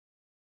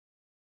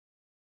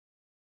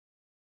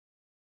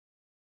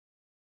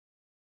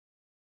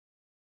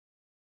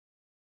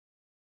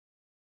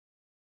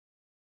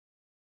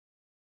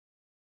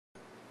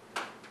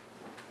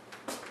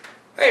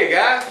Hey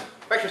guys,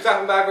 thanks for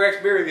stopping by Greg's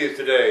Beer Reviews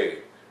today.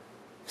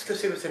 Let's go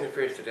see what's in the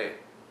fridge today.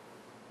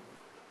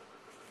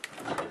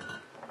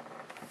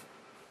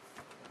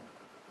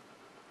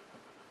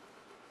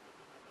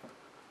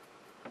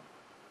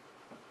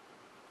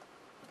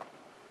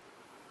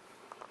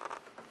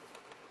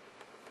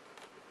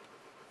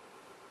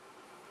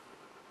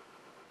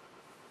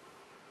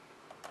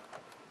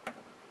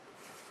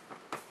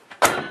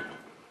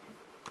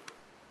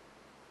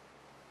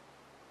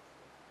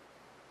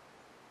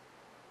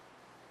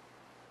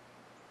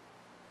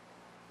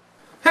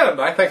 Hello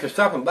everybody, thanks for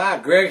stopping by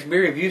Greg's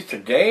Beer Reviews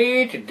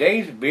today.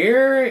 Today's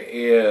beer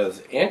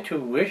is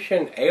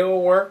Intuition Ale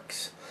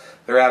Works.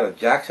 They're out of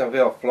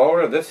Jacksonville,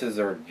 Florida. This is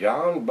their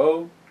Jon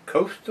Boat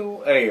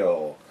Coastal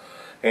Ale.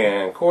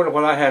 And according to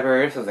what I have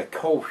here, this is a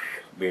Kolsch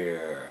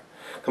beer.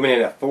 Coming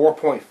in at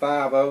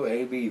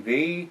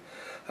 4.50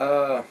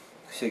 ABV.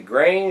 See,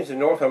 grains in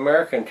North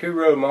American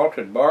two-row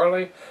malted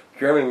barley,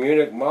 German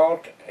Munich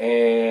malt,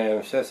 and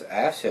it says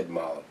acid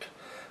malt.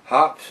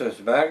 Hops is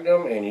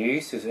Magnum and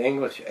yeast is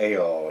English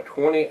Ale.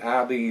 20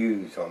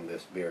 IBUs on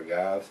this beer,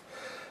 guys.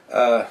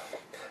 I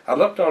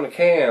looked on the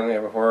can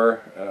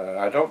everywhere.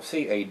 I don't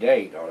see a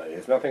date on it.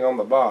 There's nothing on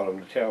the bottom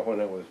to tell when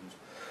it was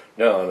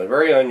done. They're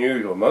very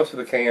unusual. Most of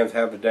the cans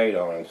have the date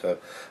on them, so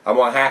I'm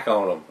going to hack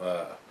on them.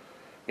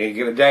 Need to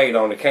get a date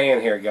on the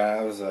can here,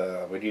 guys.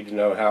 We need to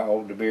know how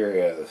old the beer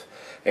is.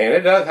 And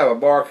it does have a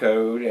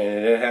barcode,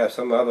 and it has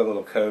some other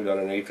little code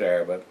underneath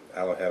there, but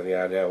I don't have any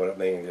idea what it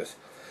means. Just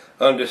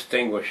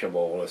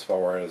undistinguishable as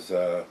far as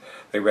the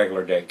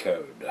regular date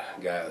code,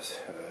 guys.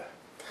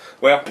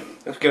 Well,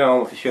 let's get on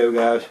with the show,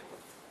 guys.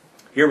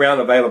 Year-round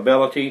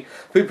availability.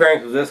 Food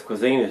pairings with this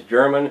cuisine is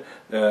German.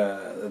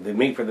 The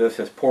meat for this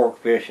is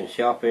pork, fish, and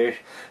shellfish.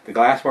 The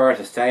glassware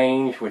is a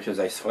Stange, which is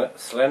a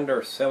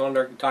slender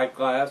cylinder type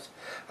glass.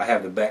 I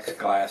have the Beck's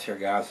glass here,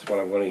 guys. That's what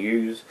I'm going to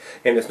use.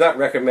 And it's not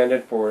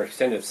recommended for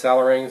extended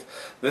cellarings.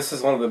 This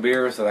is one of the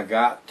beers that I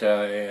got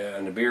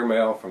in the beer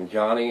mail from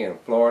Johnny in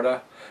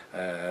Florida.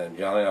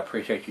 Johnny, I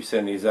appreciate you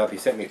sending these up. He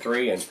sent me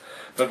 3, and it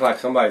looked like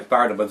somebody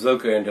fired a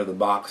bazooka into the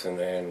box,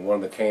 and one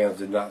of the cans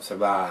did not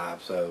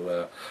survive.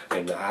 So,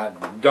 and I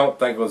don't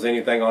think it was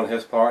anything on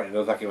his part. It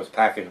looked like it was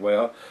packaged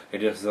well.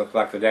 It just looked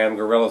like the damn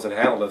gorillas that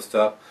handled this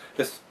stuff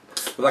just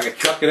looked like it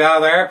chucked it out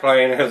of the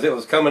airplane as it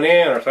was coming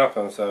in or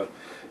something. So,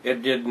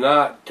 it did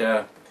not.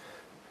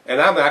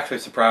 And I'm actually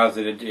surprised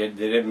that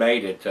it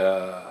made it.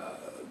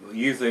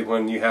 Usually,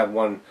 when you have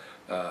one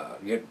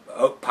get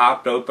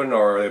popped open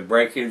or the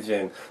breakage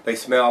and they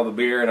smell the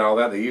beer and all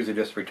that, they usually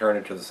just return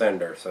it to the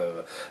sender.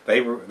 So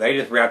they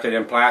just wrapped it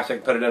in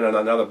plastic, put it in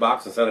another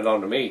box, and sent it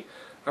on to me.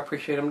 I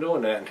appreciate them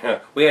doing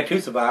that. We had 2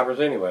 survivors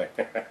anyway.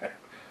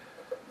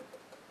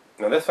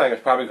 Now this thing is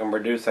probably going to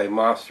produce a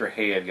monster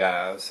head,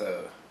 guys.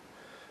 So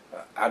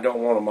I don't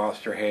want a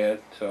monster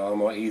head, so I'm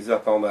going to ease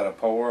up on that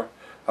pour.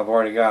 I've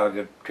already got a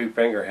good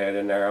 2-finger head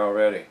in there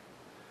already.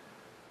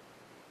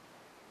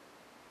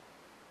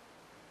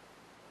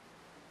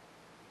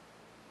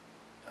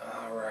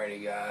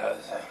 Alrighty,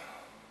 guys.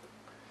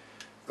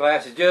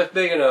 Glass is just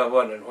big enough,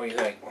 wasn't it? What do you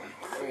think?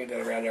 Let me get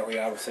that around there where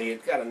y'all can see it.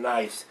 It's got a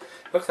nice,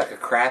 looks like a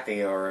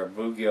crappie or a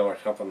bluegill or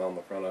something on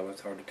the front of it.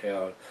 It's hard to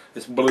tell.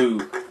 It's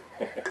blue.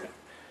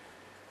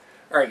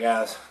 Alright,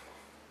 guys.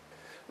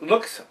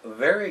 Looks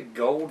very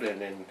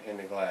golden in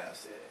the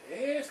glass.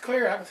 It's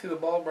clear. I can see the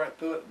bulb right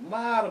through it. A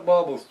lot of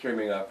bubbles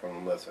streaming up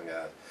from this one,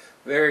 guys.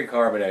 Very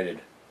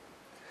carbonated.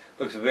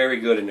 Looks very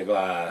good in the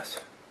glass.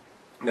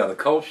 Now, the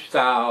Kolsch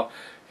style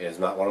is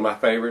not one of my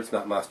favorites,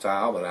 not my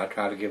style, but I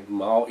try to give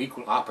them all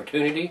equal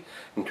opportunity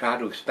and try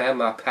to expand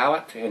my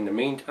palate in the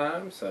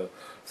meantime. So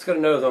let's get a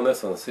nose on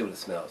this one and see what it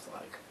smells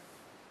like.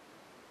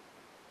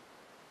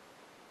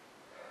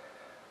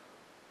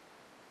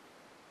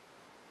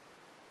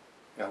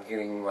 I'm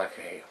getting like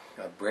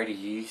a bready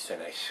yeast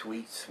and a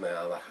sweet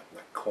smell,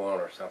 like corn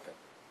or something.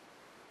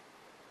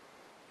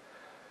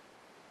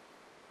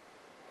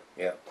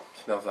 Yep,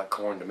 smells like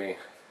corn to me.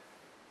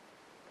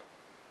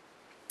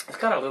 It's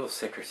got a little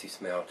citrusy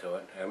smell to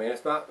it. I mean,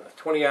 it's not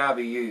 20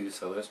 IBUs,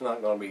 so it's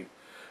not going to be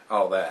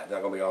all that.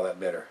 Not going to be all that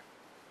bitter.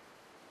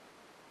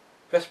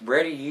 Just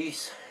bready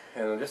yeast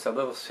and just a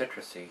little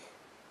citrusy.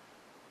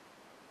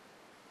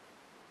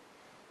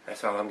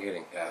 That's all I'm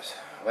getting, guys.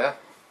 Well,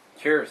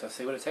 cheers. Let's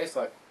see what it tastes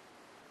like.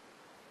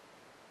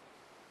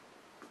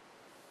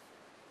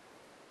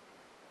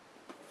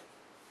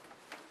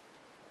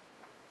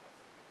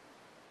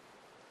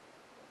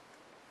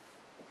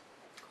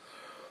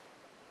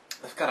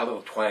 It's got a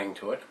little twang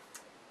to it.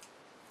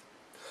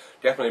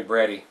 Definitely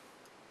bready.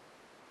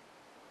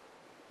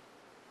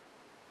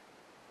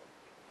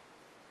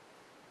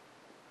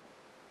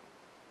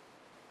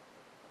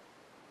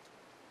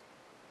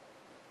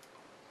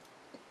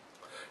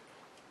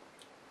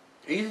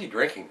 Easy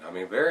drinking. I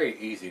mean, very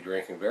easy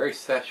drinking. Very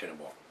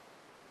sessionable.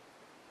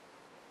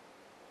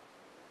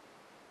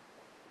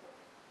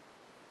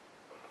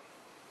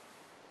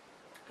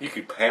 You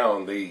could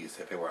pound these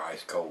if they were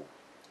ice cold.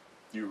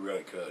 You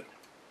really could.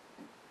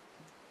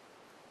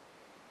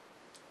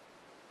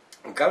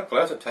 It's got a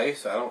pleasant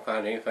taste. I don't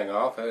find anything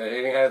off.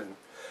 It has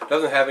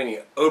Doesn't have any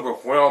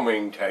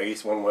overwhelming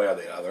taste one way or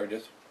the other.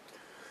 Just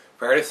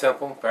fairly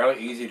simple,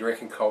 fairly easy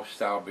drinking Kolsch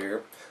style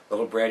beer. A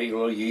little bready, a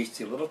little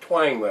yeasty, a little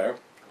twang there.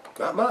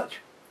 Not much.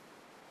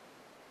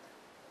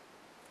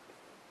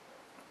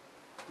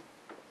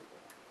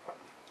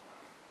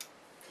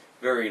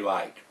 Very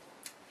light.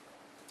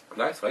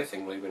 Nice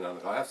lacing leaving on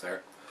the glass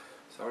there.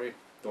 Sorry,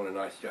 doing a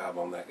nice job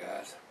on that,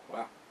 guys.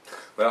 Wow.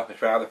 Well,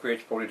 it's right out of the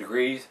fridge, 40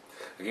 degrees.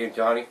 Again,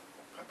 Johnny,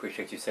 I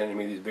appreciate you sending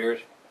me these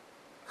beers.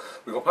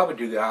 We're going to probably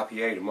do the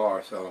IPA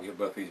tomorrow, so I'll get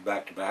both these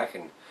back to back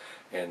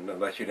and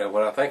let you know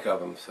what I think of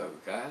them. So,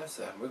 guys,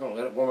 we're going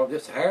to let it warm up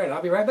just a hair, and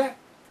I'll be right back.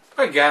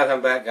 Alright, guys,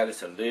 I'm back. Got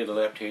just a little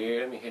left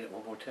here. Let me hit it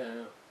one more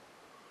time.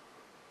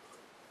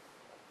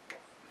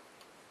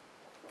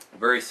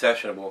 Very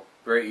sessionable,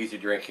 very easy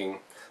drinking.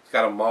 It's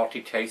got a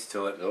malty taste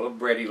to it, a little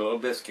bready, a little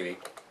biscuity.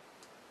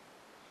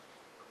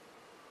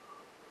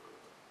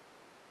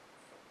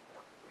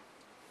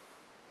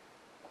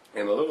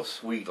 And a little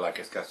sweet, like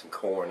it's got some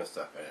corn and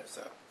stuff in it.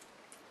 So,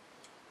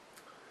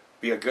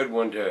 be a good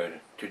one to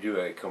do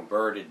a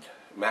converted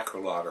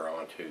macro lager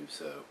onto.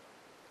 So,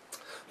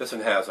 this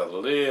one has a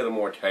little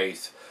more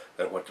taste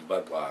than what the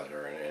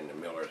Budweiser and the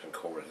Millers and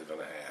Coors are going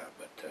to have.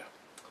 But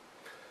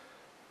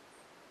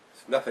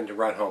it's nothing to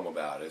write home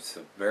about. It's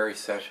a very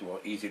sessionable,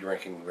 easy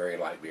drinking, very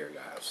light beer,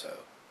 guys. So,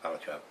 I'll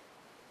let you have it.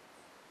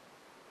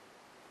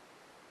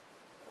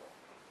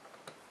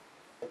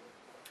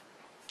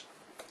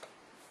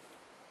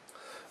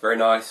 Very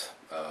nice,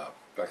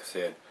 like I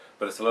said,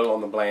 but it's a little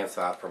on the bland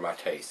side for my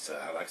taste.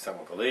 I like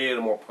something with a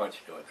little more punch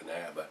to it than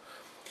that. But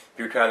if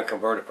you're trying to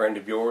convert a friend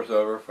of yours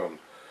over from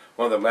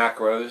one of the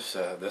macros,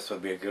 this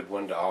would be a good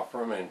one to offer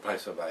them in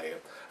place of a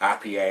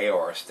IPA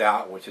or a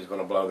stout, which is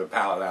going to blow their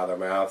palate out of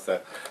their mouth.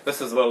 So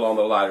this is a little on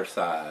the lighter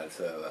side,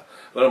 so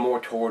a little more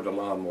toward the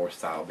lawnmower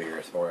style beer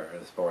as far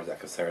as that's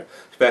concerned,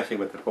 especially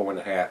with the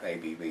 4.5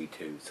 ABV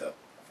too. So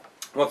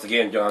once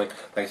again, Johnny,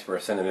 thanks for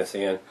sending this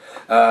in.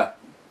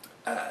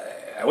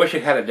 I wish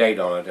it had a date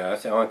on it.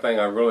 That's the only thing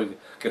I really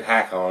could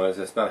hack on is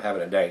it's not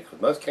having a date.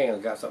 Because most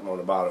cans got something on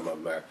the bottom of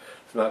them there.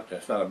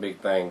 It's not a big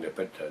thing to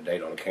put a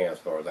date on a can as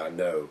far as I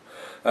know.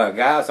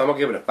 Guys, I'm going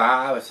to give it a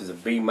 5. This is a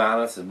B-.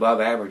 It's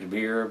above average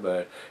beer,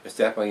 but it's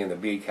definitely in the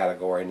B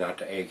category, not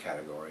the A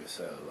category.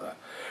 So,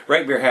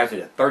 Rate Beer has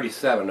it at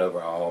 37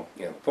 overall,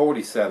 and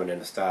 47 in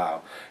the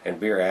style. And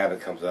Beer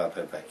Avid comes up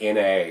at the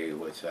NA,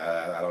 which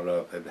I don't know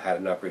if it had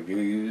enough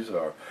reviews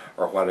or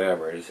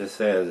whatever. It just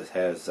says it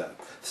has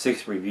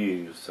 6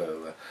 reviews,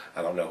 so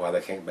I don't know why they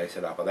can't base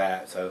it off of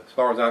that. So as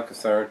far as I'm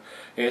concerned,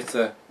 it's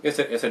a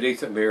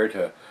decent beer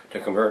to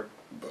convert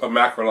a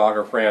macro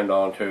lager friend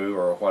onto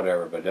or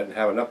whatever, but it doesn't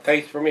have enough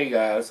taste for me,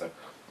 guys. So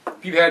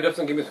if you had this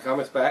one, give me some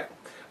comments back.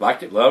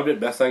 Liked it, loved it,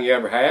 best thing you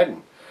ever had,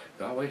 and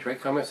as always,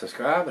 rate, comment,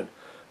 subscribe, and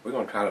we're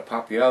going to try to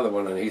pop the other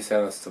one that he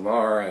sent us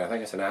tomorrow. I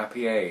think it's an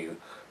IPA.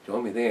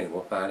 Join me then.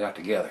 We'll find out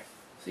together.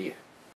 See ya.